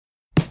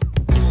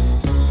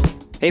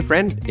Hey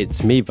friend,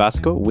 it's me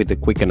Vasco with a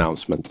quick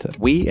announcement.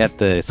 We at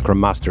the Scrum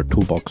Master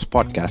Toolbox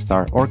podcast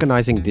are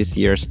organizing this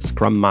year's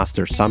Scrum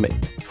Master Summit.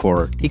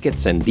 For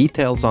tickets and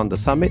details on the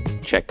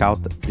summit, check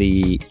out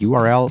the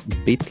URL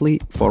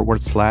bit.ly/SM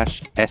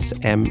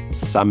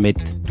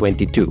Summit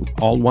 22.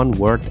 All one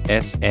word,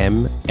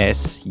 SMSUMMIT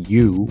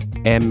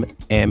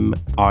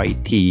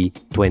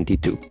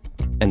 22.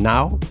 And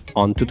now,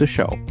 on to the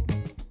show.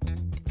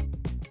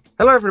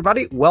 Hello,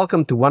 everybody.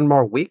 Welcome to one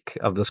more week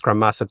of the Scrum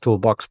Master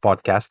Toolbox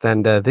podcast.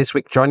 And this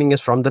week, joining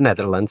us from the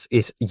Netherlands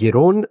is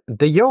Jeroen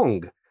de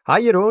Jong.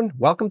 Hi, Jeroen.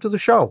 Welcome to the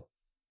show.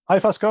 Hi,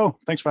 Vasco.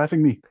 Thanks for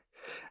having me.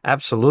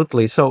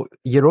 Absolutely. So,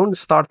 Jeroen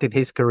started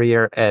his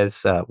career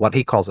as what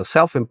he calls a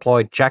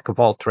self-employed jack of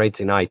all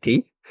trades in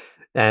IT,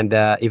 and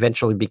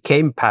eventually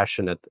became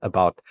passionate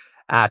about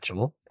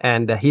Agile.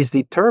 And he's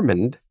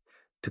determined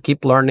to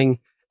keep learning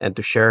and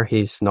to share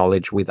his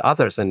knowledge with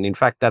others. And in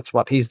fact, that's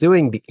what he's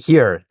doing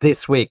here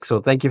this week.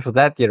 So thank you for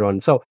that,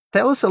 Jeroen. So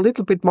tell us a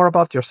little bit more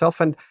about yourself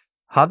and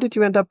how did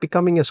you end up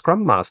becoming a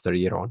Scrum Master,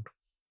 Jeroen?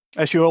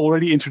 As you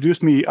already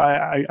introduced me,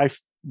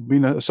 I've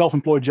been a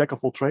self-employed jack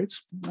of all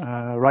trades.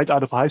 Right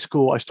out of high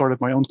school, I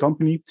started my own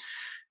company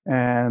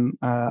and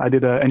I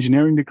did an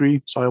engineering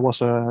degree. So I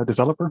was a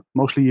developer,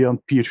 mostly on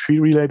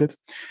PHP related.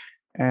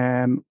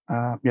 And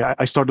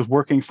I started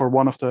working for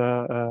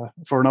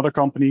for another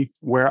company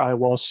where I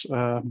was,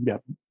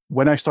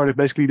 when I started,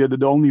 basically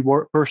the only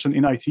person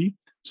in IT.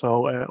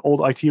 So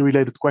all IT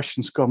related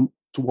questions come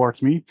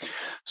towards me.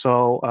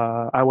 So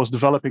I was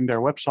developing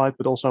their website,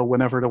 but also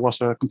whenever there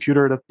was a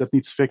computer that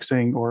needs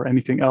fixing or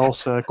anything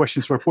else,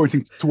 questions were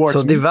pointing towards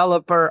me. So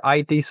developer,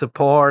 IT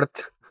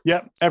support.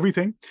 Yeah,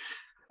 everything.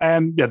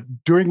 And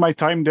during my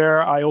time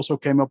there, I also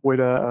came up with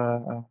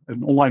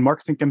an online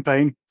marketing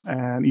campaign.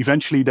 And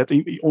eventually that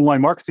online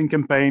marketing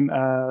campaign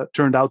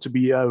turned out to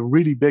be a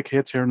really big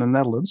hit here in the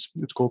Netherlands.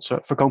 It's called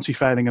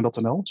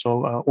vakantieveilingen.nl.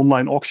 So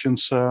online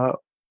auctions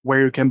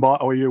where you can buy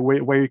or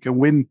where you can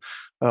win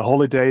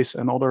holidays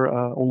and other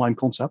online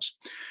concepts.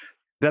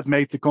 That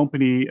made the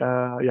company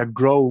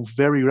grow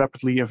very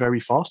rapidly and very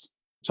fast.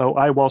 So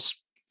I was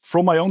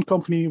from my own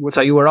company.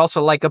 So you were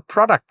also like a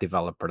product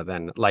developer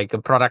then, like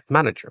a product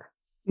manager?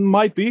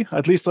 Might be.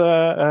 At least,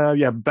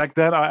 back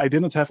then I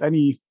didn't have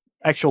any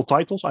actual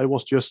titles. I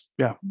was just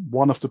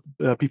one of the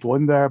people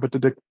in there. But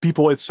the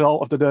people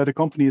itself, the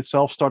company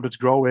itself, started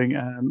growing,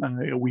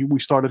 and we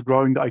started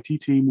growing the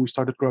IT team. We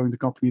started growing the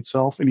company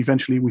itself, and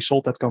eventually we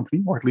sold that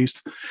company, or at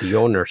least the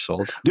owner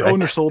sold. The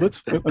owner sold it.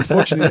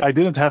 Unfortunately, I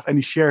didn't have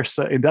any shares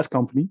in that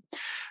company.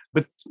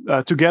 But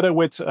together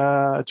with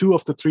two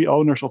of the three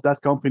owners of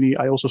that company,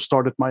 I also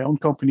started my own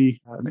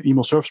company, an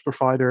email service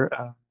provider.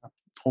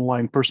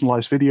 Online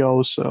personalized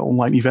videos,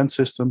 online event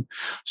system.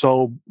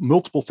 So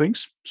multiple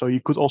things. So you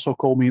could also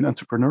call me an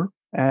entrepreneur.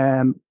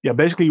 And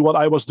basically what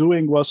I was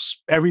doing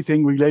was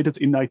everything related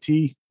in IT,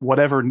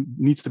 whatever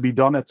needs to be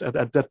done at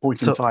that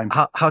point in time.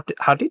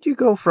 How did you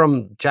go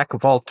from jack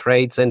of all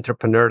trades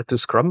entrepreneur to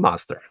Scrum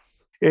Master?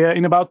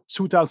 In about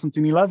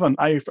 2011,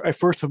 I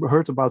first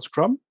heard about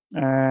Scrum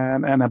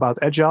and about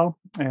Agile.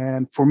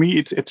 And for me,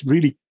 it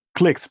really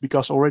clicked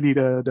because already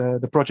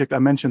the project I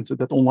mentioned,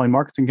 that online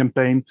marketing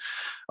campaign,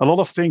 a lot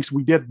of things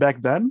we did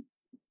back then,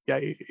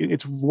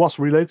 it was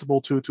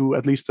relatable to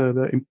at least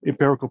the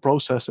empirical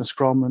process and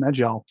Scrum and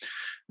Agile.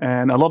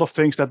 And a lot of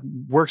things that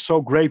worked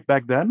so great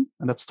back then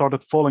and that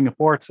started falling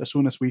apart as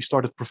soon as we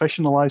started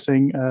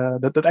professionalizing,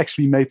 that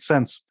actually made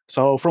sense.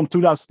 So from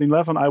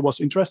 2011, I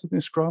was interested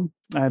in Scrum.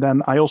 And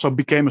then I also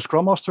became a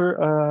Scrum Master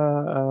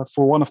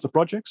for one of the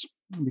projects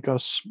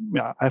because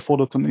I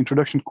followed an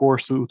introduction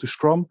course to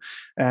Scrum.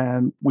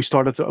 And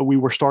we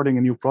were starting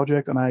a new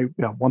project and I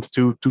wanted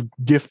to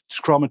give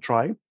Scrum a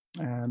try.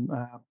 And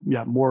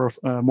more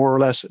or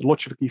less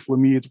logically for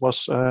me, it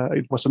was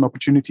an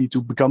opportunity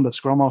to become that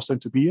Scrum Master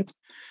and to be it.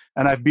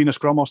 And I've been a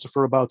Scrum Master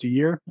for about a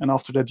year. And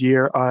after that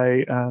year,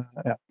 I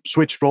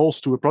switched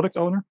roles to a product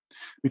owner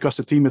because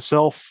the team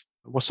itself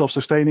was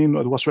self-sustaining.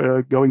 It was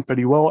going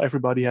pretty well.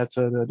 Everybody had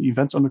the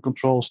events under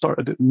control.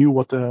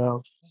 Knew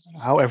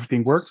how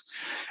everything worked,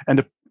 and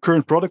the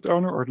current product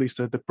owner, or at least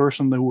the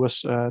person who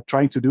was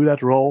trying to do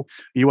that role,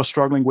 he was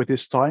struggling with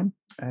his time.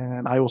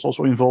 And I was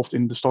also involved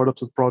in the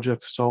startup of the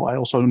project. So I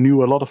also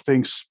knew a lot of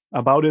things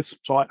about it.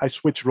 So I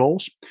switched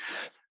roles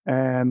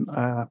and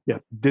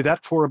did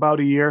that for about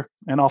a year.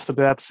 And after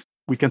that,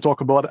 we can talk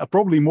about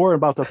probably more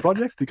about that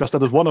project because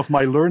that is one of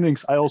my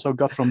learnings I also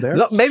got from there.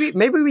 No, maybe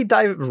we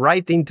dive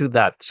right into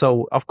that.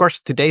 So, of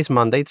course, today's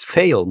Monday, it's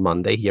Fail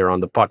Monday here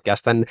on the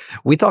podcast. And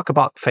we talk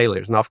about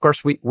failures. Now, of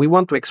course, we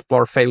want to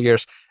explore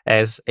failures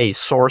as a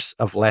source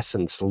of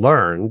lessons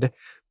learned.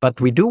 But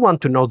we do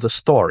want to know the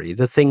story,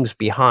 the things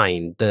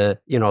behind, the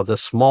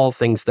small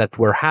things that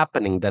were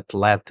happening that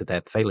led to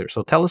that failure.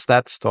 So tell us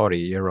that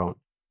story, Jeroen.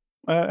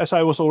 As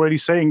I was already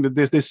saying, that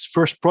this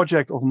first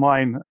project of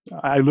mine,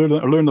 I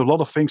learned a lot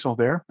of things on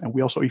there, and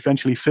we also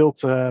eventually failed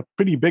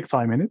pretty big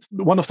time in it.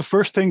 One of the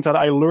first things that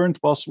I learned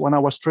was when I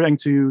was trying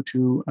to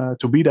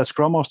be that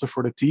Scrum Master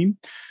for the team.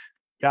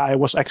 I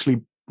was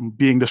actually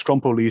being the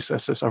Scrum police,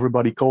 as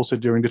everybody calls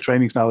it during the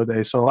trainings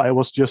nowadays. So I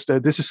was just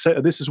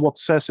this is what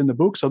says in the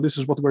book, so this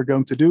is what we're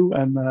going to do,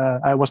 and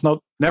I was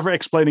never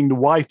explaining the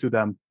why to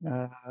them.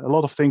 A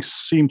lot of things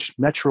seemed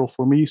natural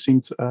for me,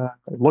 seemed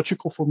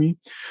logical for me.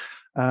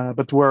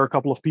 But there were a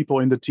couple of people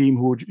in the team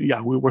who,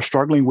 we were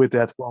struggling with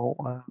that.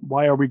 Well,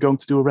 why are we going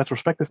to do a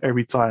retrospective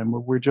every time?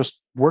 We're just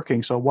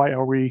working. So why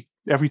are we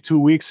every 2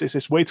 weeks?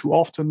 Is way too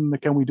often?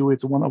 Can we do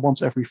it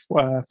once every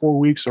 4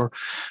 weeks or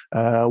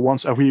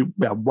once every,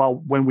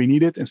 when we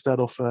need it,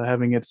 instead of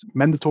having it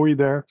mandatory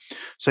there?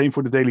 Same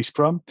for the daily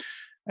Scrum.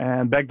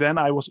 And back then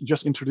I was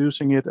just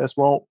introducing it as,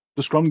 well,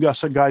 the Scrum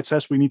guide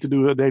says we need to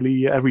do a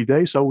daily every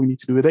day. So we need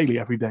to do a daily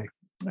every day.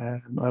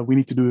 And we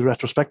need to do a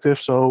retrospective,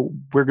 so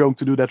we're going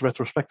to do that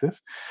retrospective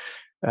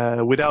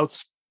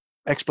without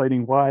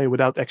explaining why,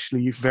 without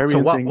actually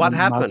varianting. So what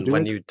happened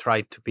when you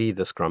tried to be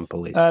the Scrum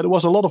police? There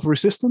was a lot of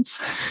resistance.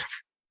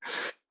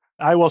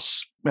 I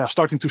was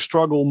starting to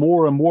struggle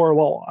more and more.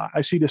 Well,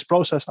 I see this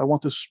process. I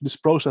want this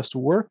process to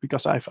work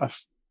because I've.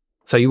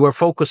 So you were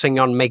focusing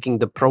on making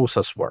the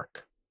process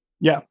work.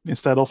 Yeah,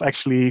 instead of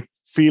actually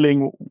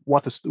feeling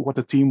what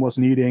the team was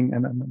needing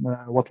and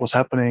what was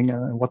happening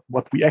and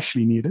what we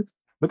actually needed.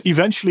 But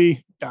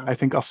eventually, I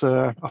think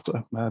after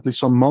at least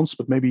some months,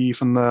 but maybe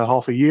even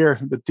half a year,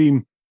 the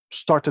team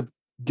started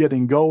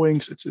getting going.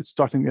 It's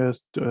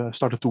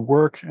started to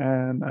work,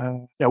 and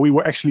we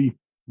were actually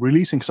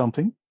releasing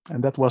something,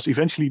 and that was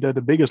eventually the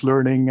biggest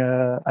learning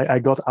I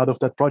got out of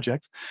that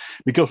project,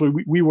 because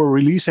we were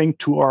releasing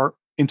to our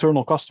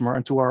internal customer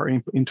and to our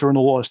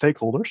internal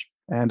stakeholders.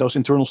 And those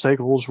internal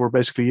stakeholders were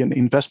basically an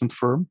investment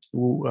firm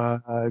who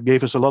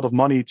gave us a lot of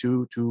money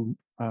to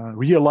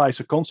realize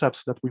a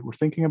concept that we were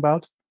thinking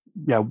about.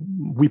 Yeah,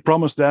 we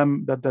promised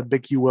them that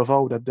big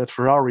UFO, that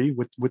Ferrari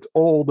with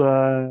all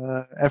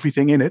the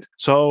everything in it.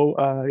 So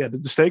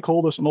the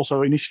stakeholders and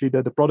also initially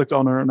the product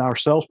owner and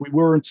ourselves, we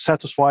weren't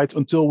satisfied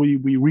until we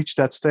reached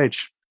that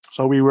stage.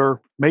 So we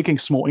were making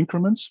small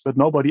increments, but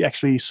nobody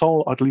actually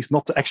saw, at least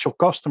not the actual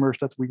customers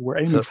that we were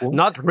aiming for.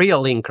 Not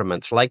real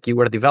increments, like you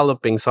were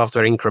developing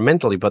software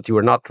incrementally, but you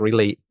were not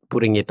really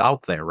putting it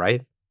out there,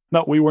 right?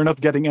 No, we were not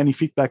getting any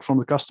feedback from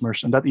the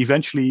customers. And that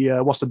eventually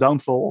was the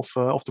downfall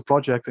of the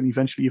project, and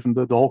eventually even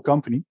the whole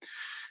company.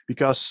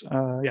 Because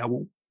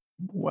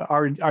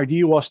our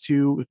idea was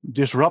to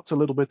disrupt a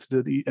little bit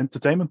the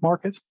entertainment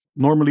market.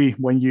 Normally,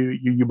 when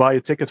you buy a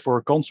ticket for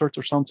a concert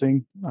or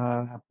something,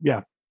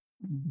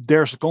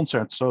 there's a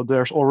concert, so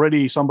there's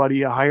already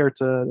somebody hired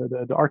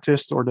the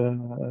artist or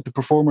the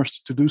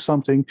performers to do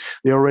something.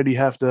 They already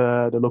have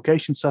the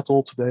location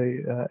settled.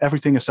 They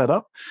everything is set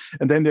up,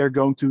 and then they're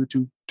going to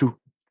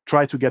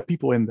try to get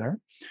people in there.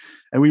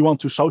 And we want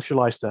to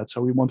socialize that.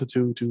 So we wanted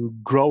to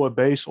grow a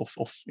base of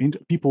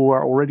people who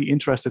are already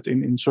interested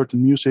in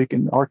certain music,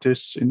 in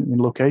artists, in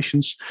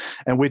locations,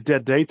 and with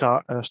that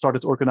data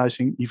started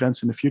organizing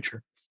events in the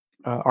future.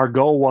 Our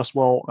goal was,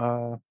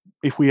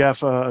 if we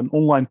have an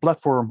online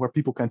platform where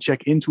people can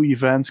check into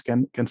events,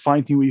 can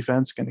find new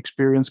events, can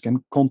experience,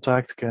 can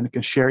contact,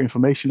 can share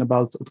information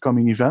about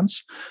upcoming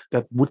events,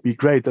 that would be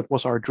great. That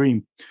was our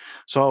dream.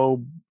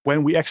 So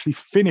when we actually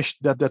finished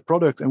that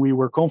product and we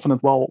were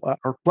confident,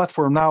 our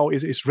platform now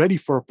is ready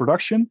for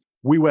production,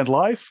 we went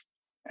live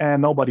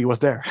and nobody was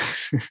there.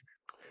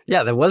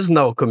 Yeah, there was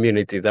no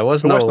community. There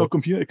was no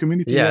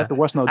community yet. There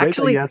was no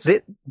data yet.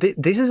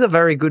 This is a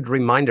very good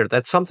reminder.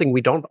 That's something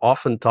we don't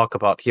often talk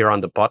about here on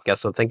the podcast.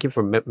 So thank you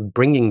for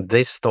bringing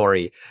this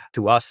story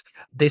to us.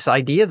 This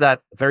idea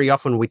that very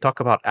often we talk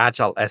about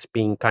Agile as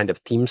being kind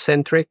of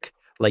team-centric,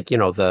 like,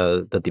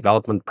 the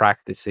development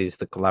practices,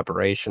 the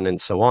collaboration, and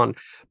so on.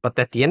 But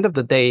at the end of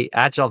the day,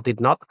 Agile did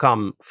not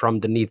come from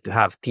the need to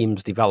have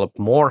teams develop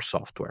more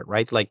software,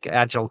 right? Like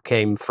Agile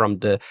came from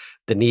the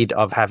need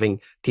of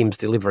having teams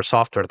deliver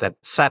software that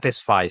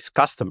satisfies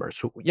customers,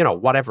 who,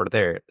 whatever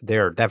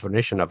their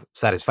definition of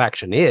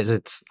satisfaction is,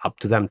 it's up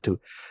to them to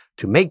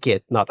make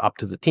it, not up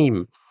to the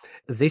team.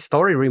 This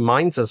story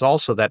reminds us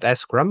also that as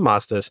Scrum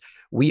Masters,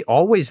 we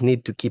always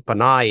need to keep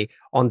an eye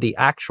on the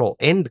actual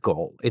end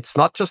goal. It's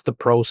not just the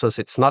process,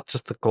 it's not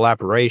just the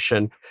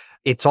collaboration,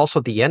 it's also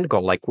the end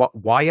goal. Like,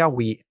 why are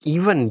we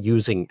even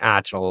using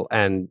Agile,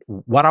 and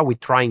what are we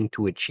trying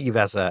to achieve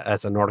as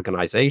an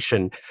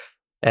organization,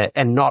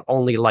 and not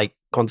only like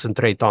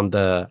concentrate on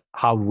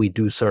how we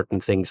do certain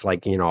things,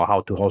 like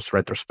how to host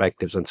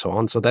retrospectives and so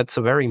on. So that's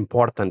a very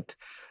important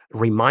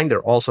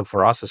reminder also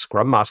for us as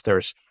Scrum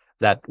Masters,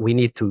 that we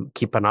need to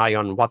keep an eye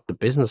on what the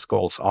business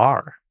goals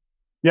are.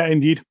 Yeah,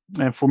 indeed.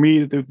 And for me,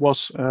 it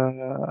was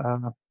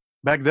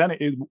back then.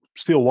 It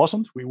still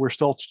wasn't. We were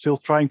still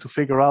trying to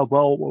figure out,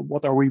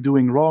 what are we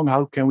doing wrong?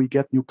 How can we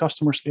get new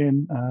customers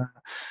in?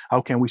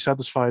 How can we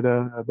satisfy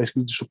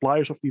basically the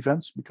suppliers of the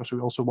events? Because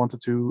we also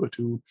wanted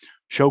to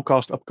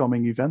showcase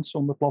upcoming events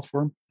on the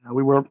platform.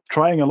 We were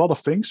trying a lot of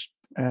things.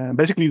 And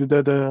basically,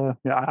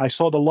 I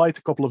saw the light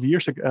a couple of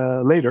years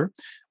later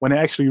when I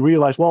actually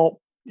realized,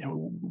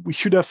 we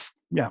should have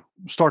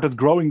started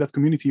growing that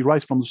community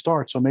right from the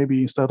start. So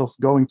maybe instead of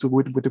going to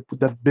with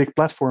that big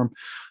platform,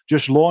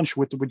 just launch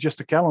with just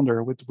a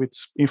calendar with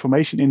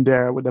information in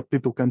there that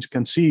people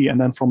can see, and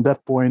then from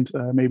that point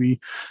maybe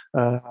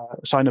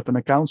sign up an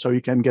account so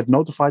you can get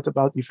notified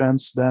about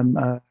events. Then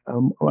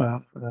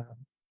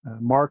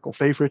mark or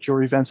favorite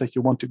your events that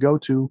you want to go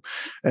to,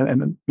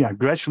 and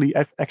gradually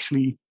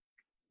actually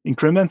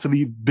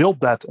incrementally build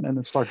that and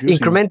then start using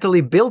incrementally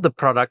it. Build the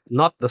product,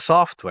 not the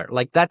software.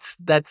 Like that's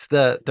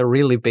the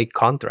really big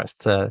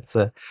contrast.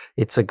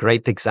 It's a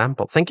great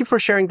example. Thank you for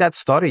sharing that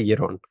story,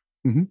 Jeroen.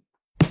 Mm-hmm.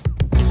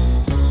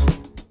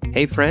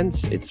 Hey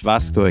friends, it's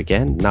Vasco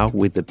again, now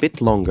with a bit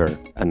longer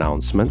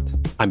announcement.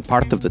 I'm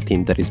part of the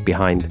team that is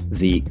behind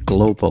the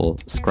Global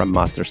Scrum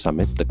Master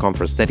Summit, the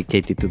conference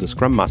dedicated to the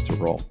Scrum Master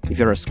role. If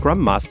you're a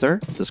Scrum Master,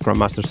 the Scrum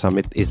Master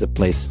Summit is a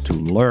place to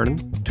learn,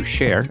 to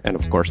share, and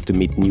of course to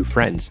meet new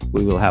friends.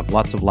 We will have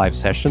lots of live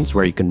sessions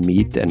where you can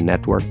meet and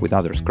network with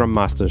other Scrum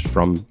Masters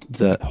from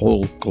the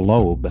whole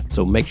globe.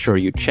 So make sure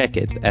you check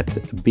it at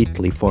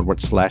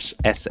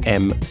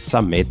bit.ly/SM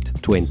Summit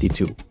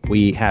 22.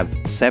 We have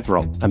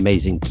several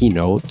amazing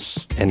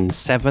keynotes and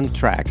 7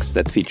 tracks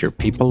that feature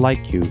people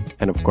like you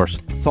and of course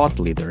thought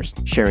leaders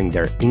sharing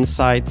their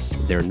insights,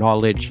 their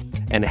knowledge,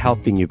 and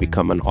helping you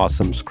become an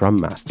awesome Scrum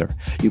Master.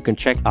 You can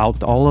check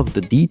out all of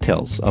the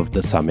details of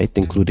the summit,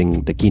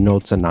 including the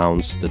keynotes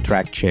announced, the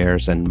track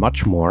chairs, and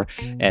much more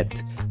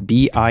at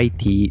bit.ly/SM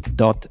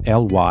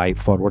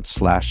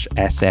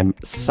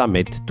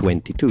Summit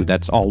 22.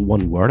 That's all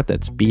one word.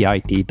 That's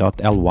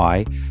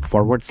bit.ly/SM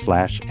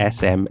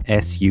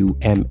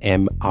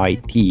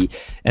SUMMIT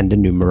and the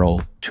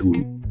numeral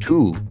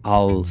 22.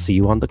 I'll see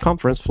you on the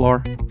conference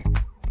floor.